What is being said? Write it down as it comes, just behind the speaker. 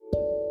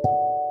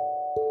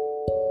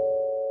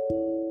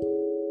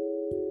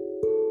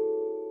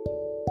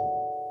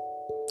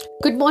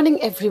Good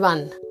morning,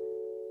 everyone.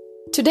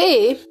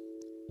 Today,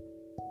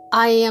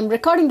 I am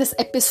recording this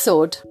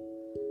episode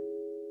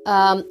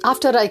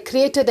after I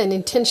created an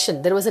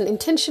intention. There was an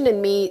intention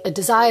in me, a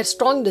desire,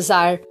 strong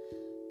desire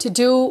to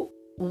do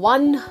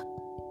one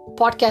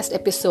podcast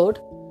episode,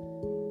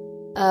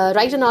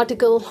 write an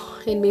article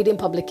in Medium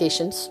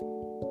publications,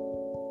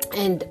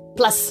 and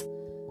plus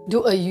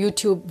do a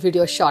YouTube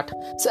video short.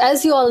 So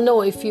as you all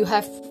know, if you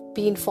have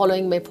been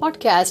following my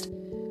podcast,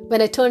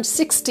 when I turned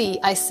 60,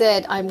 I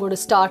said I'm going to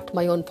start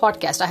my own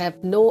podcast. I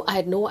had no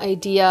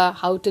idea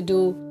how to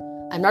do.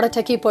 I'm not a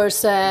techie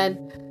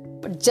person,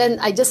 but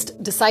I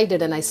just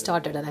decided and I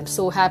started, and I'm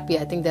so happy.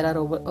 I think there are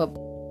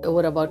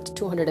over about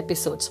 200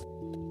 episodes.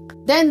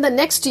 Then the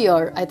next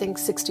year, I think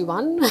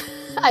 61,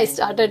 I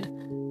started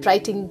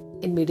writing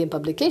in Medium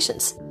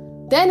publications.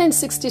 Then in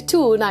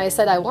 62, now I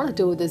said I want to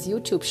do this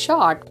YouTube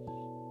short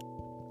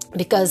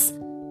because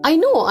I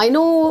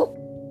know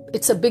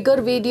it's a bigger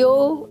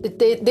video.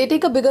 They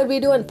take a bigger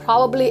video and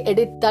probably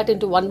edit that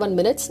into one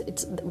minute.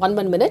 It's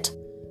 1 minute.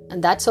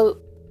 And that's how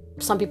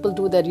some people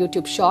do their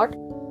YouTube short.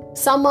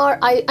 Some are,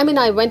 I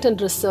went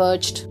and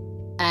researched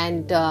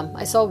and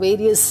I saw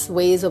various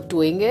ways of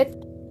doing it.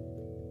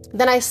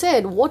 Then I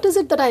said, what is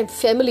it that I'm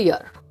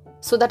familiar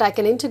so that I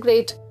can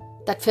integrate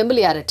that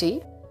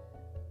familiarity?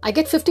 I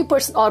get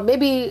 50% or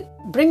maybe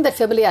bring that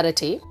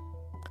familiarity,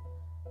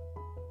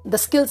 the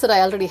skills that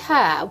I already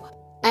have,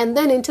 and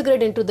then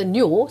integrate into the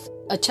new,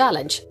 a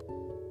challenge,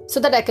 so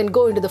that I can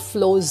go into the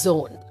flow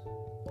zone.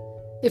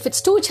 If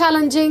it's too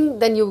challenging,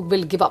 then you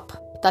will give up.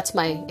 That's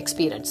my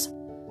experience.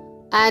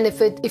 And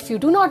if you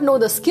do not know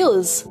the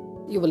skills,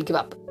 you will give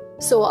up.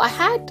 So I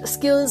had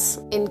skills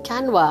in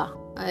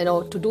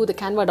Canva, to do the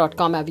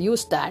canva.com. I've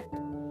used that.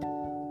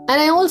 And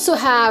I also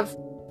have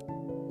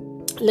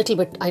a little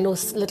bit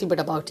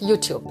about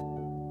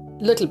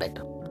YouTube. Little bit.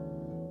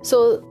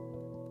 So,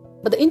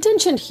 but the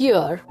intention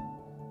here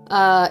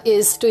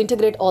is to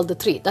integrate all the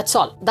three. That's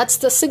all. That's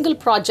the single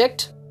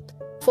project.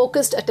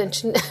 Focused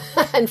attention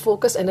and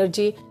focused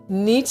energy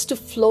needs to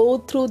flow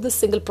through the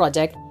single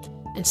project.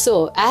 And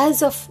so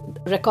as of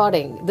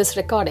this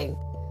recording,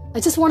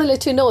 I just want to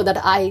let you know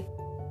that my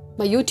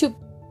YouTube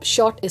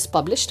short is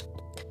published.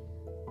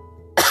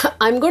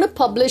 I'm going to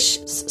publish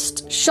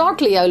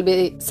shortly. I will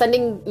be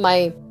sending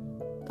my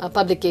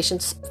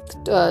publications,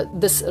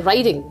 this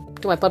writing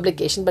to my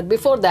publication. But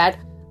before that,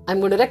 I'm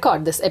going to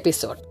record this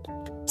episode.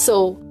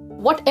 So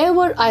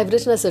whatever I've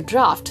written as a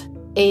draft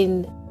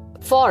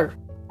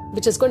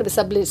which is going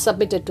to be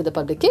submitted to the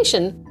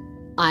publication,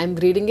 I'm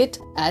reading it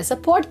as a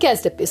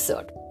podcast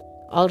episode.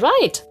 All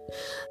right.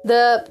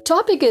 The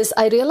topic is,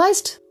 I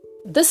realized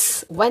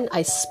this when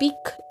I speak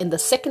in the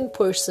second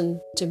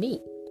person to me.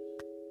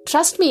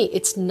 Trust me,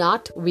 it's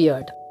not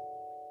weird.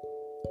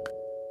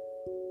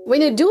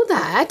 When you do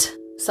that,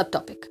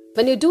 subtopic,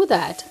 when you do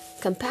that,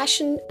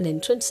 compassion and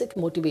intrinsic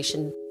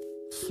motivation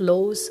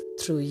flows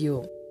through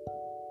you.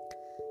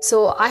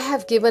 So I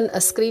have given a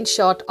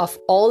screenshot of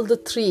all the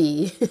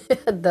three,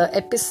 the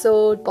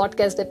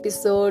podcast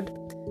episode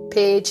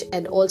page,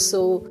 and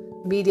also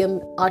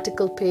Medium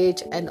article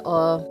page, and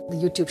the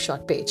YouTube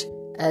short page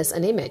as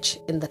an image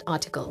in that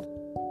article.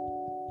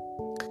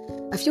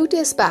 A few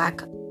days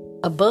back,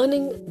 a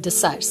burning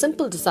desire,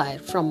 simple desire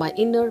from my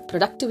inner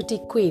productivity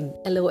queen,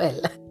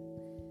 LOL,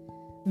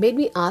 made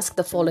me ask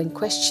the following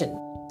question.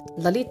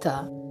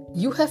 Lalita,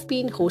 you have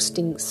been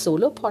hosting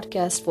solo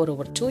podcasts for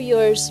over 2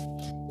 years.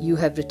 You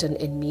have written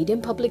in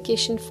Medium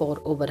publication for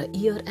over a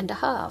year and a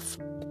half.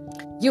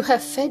 You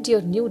have fed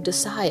your new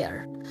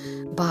desire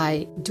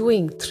by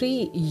doing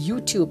 3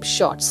 YouTube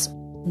shorts.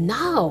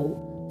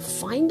 Now,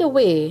 find a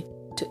way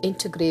to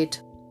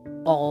integrate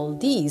all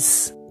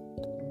these.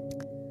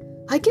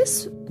 I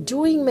guess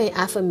doing my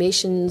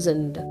affirmations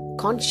and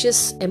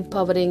conscious,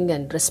 empowering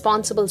and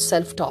responsible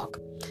self-talk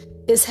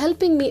is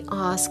helping me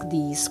ask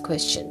these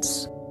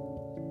questions.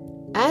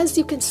 As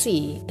you can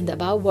see in the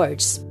above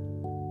words,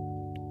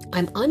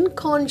 I'm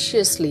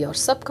unconsciously or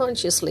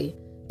subconsciously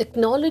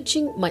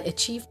acknowledging my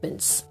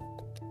achievements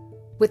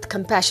with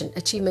compassion,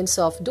 achievements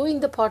of doing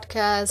the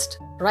podcast,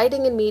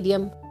 writing in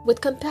Medium with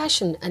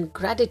compassion and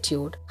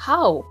gratitude.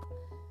 How?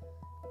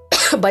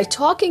 By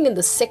talking in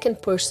the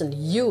second person,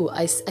 you.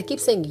 I keep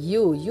saying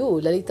you,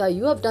 Lalita,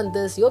 you have done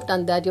this, you have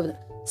done that, you have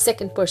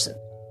second person.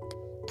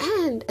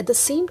 And at the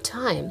same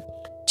time,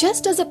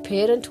 just as a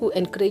parent who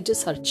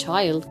encourages her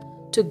child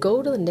to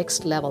go to the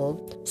next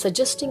level,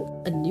 suggesting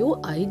a new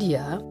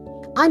idea,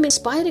 I'm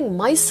inspiring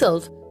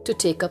myself to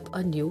take up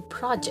a new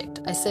project.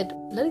 I said,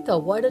 Lalita,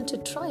 why don't you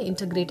try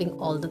integrating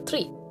all the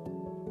three?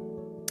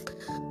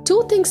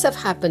 2 things have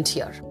happened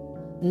here.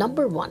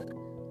 Number 1,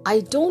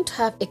 I don't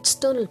have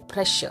external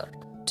pressure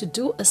to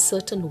do a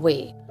certain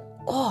way,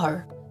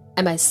 or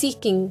am I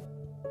seeking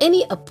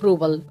any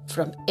approval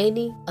from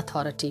any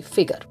authority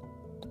figure.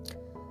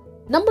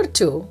 Number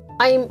 2,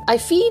 I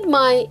feed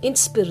my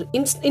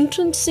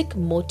intrinsic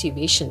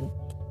motivation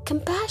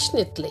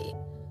compassionately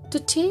to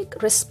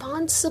take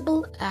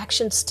responsible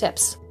action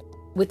steps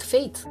with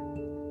faith,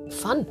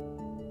 fun,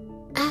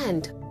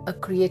 and a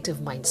creative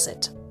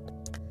mindset.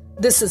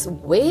 This is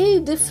way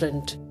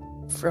different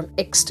from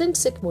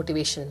extrinsic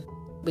motivation,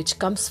 which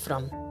comes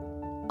from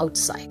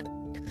outside.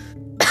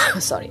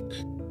 Sorry.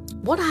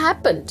 What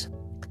happened?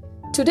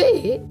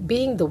 Today,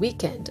 being the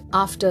weekend,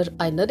 after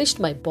I nourished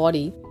my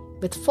body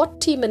with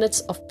 40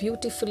 minutes of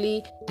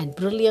beautifully and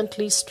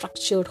brilliantly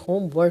structured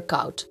home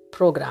workout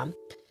program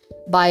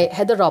by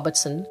Heather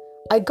Robertson,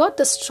 I got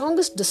the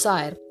strongest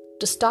desire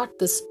to start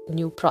this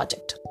new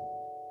project.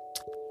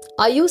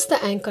 I use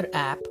the Anchor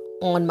app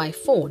on my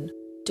phone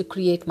to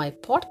create my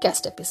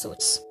podcast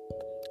episodes.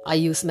 I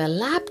use my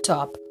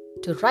laptop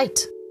to write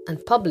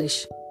and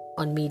publish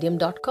on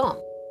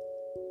medium.com.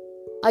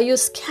 I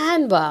use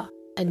Canva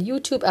and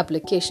YouTube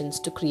applications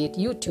to create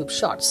YouTube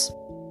shorts.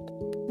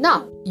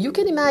 Now, you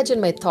can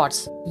imagine my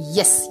thoughts.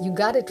 Yes, you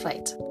got it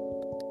right.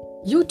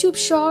 YouTube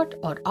short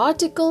or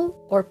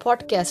article or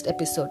podcast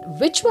episode,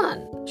 which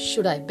one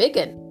should I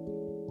begin?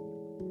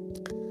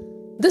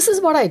 This is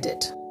what I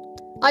did.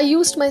 I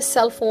used my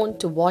cell phone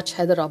to watch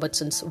Heather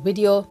Robertson's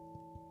video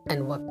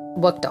and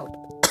worked out.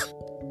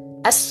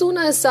 As soon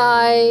as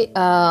I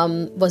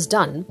was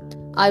done,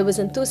 I was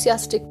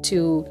enthusiastic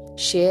to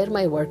share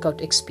my workout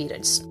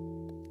experience.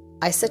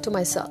 I said to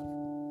myself,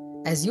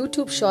 as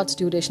YouTube Shorts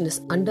duration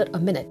is under a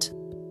minute,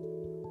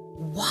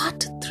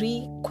 what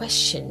 3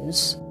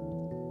 questions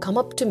come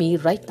up to me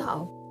right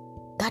now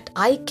that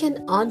I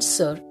can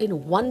answer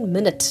in 1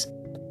 minute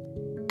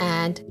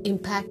and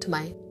impact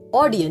my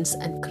audience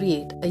and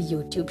create a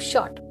YouTube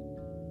short?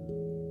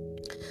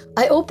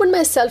 I opened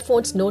my cell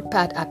phone's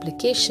notepad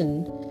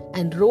application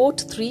and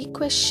wrote 3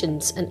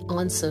 questions and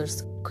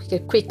answers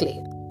quickly.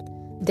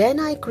 Then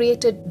I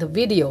created the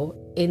video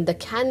in the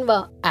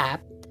Canva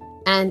app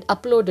and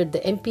uploaded the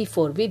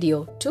MP4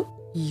 video to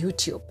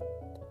YouTube.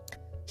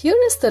 Here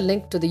is the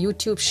link to the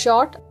YouTube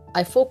short.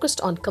 I focused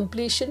on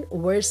completion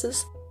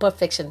versus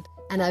perfection,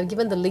 and I've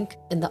given the link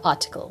in the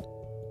article.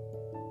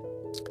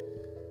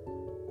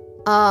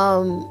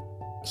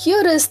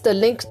 Here is the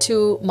link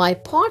to my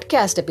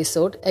podcast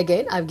episode.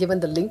 Again, I've given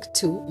the link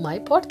to my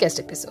podcast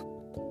episode.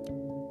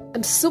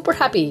 I'm super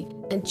happy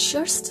and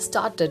just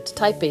started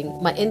typing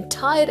my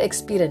entire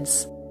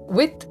experience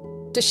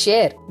to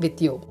share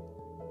with you.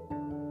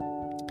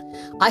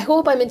 I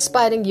hope I'm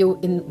inspiring you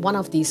in one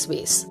of these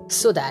ways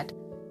so that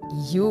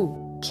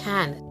you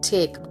can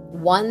take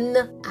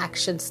one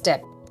action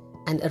step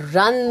and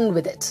run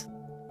with it.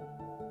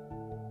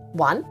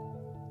 1,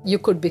 you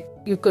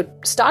could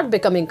start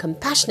becoming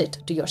compassionate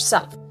to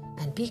yourself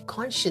and be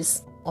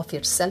conscious of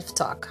your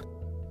self-talk.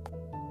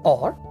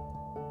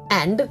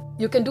 And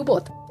you can do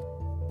both.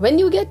 When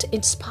you get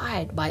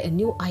inspired by a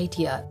new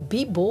idea,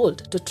 be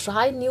bold to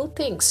try new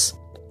things,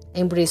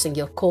 embracing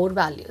your core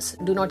values.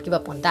 Do not give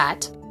up on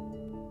that.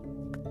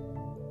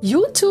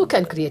 You too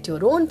can create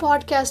your own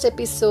podcast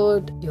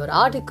episode, your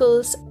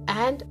articles,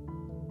 and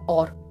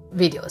or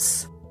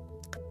videos.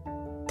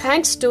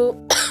 Thanks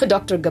to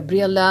Dr.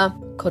 Gabriela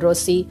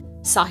Korosi,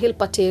 Sahil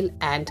Patel,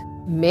 and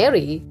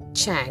Mary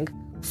Chang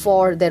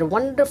for their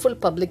wonderful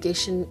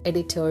publication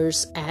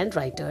editors and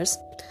writers.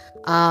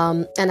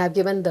 And I've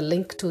given the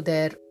link to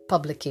their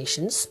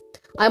publications.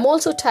 I'm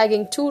also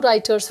tagging 2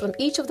 writers from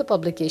each of the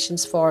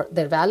publications for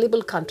their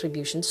valuable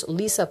contributions: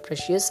 Lisa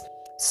Precious,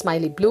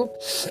 Smiley Blue,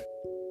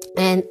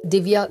 and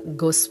Divya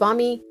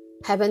Goswami,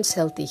 Heaven's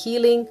Healthy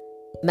Healing,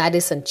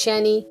 Madison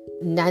Cheney,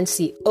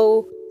 Nancy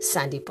O,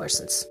 Sandy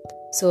Persons.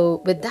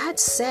 So with that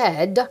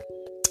said,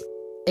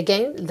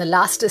 again, the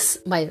last is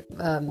my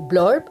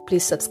blurb.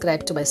 Please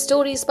subscribe to my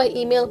stories by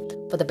email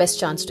for the best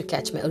chance to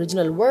catch my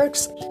original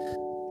works.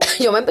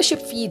 Your membership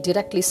fee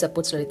directly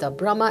supports Lalita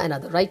Brahma and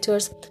other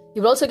writers.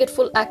 You will also get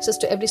full access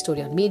to every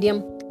story on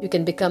Medium. You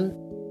can become,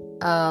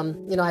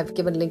 I've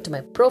given a link to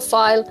my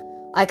profile.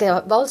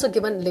 I've also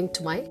given a link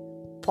to my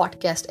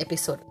podcast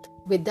episode.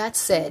 With that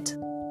said,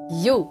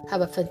 you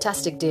have a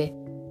fantastic day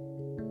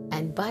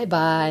and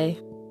bye-bye.